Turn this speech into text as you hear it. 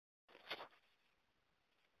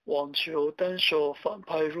网球单手反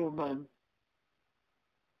拍入门。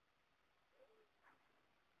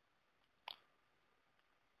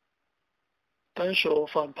单手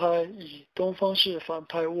反拍以东方式反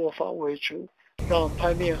拍握法为主，让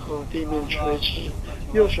拍面和地面垂直，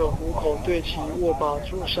右手虎口对齐握把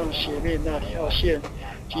左上斜面那条线，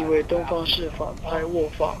即为东方式反拍握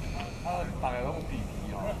法。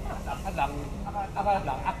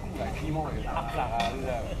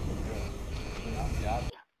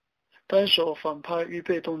单手反拍预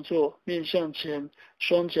备动作：面向前，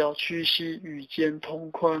双脚屈膝与肩同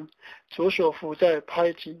宽，左手扶在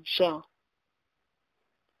拍颈上，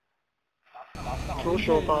左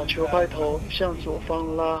手把球拍头向左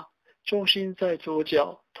方拉，重心在左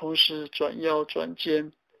脚，同时转腰转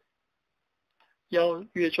肩，腰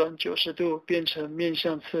越转90度变成面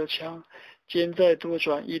向侧墙，肩再多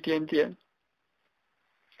转一点点。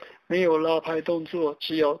没有拉拍动作，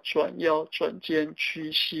只有转腰转肩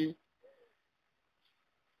屈膝。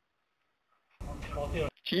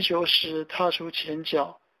击球时踏出前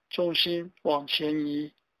脚，重心往前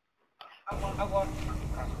移。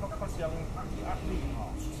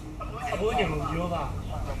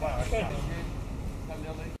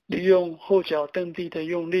利用后脚蹬地的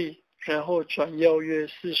用力，然后转腰约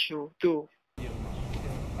45度。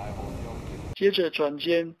接着转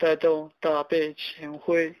肩带动大背前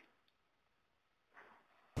挥。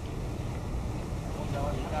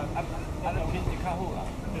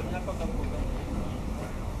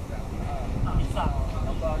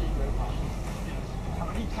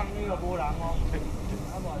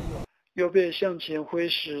右背向前挥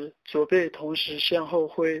时，左背同时向后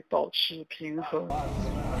挥，保持平衡。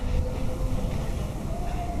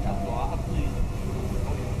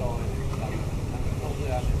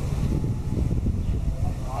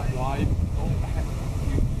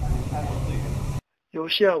由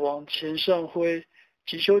下往前上挥，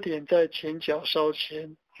击球点在前脚稍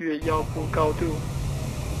前，约腰部高度。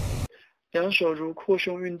两手如扩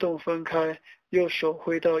胸运动分开，右手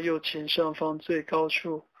挥到右前上方最高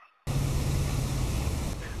处。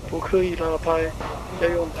不刻意拉拍，要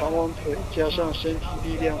用弹簧腿加上身体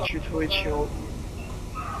力量去推球。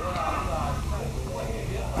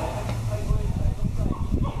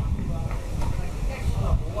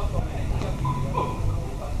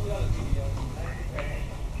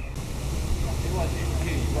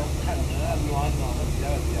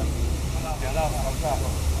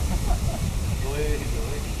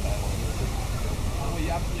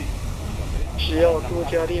只要多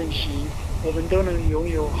加练习，我们都能拥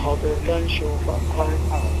有好的单手反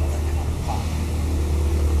拍。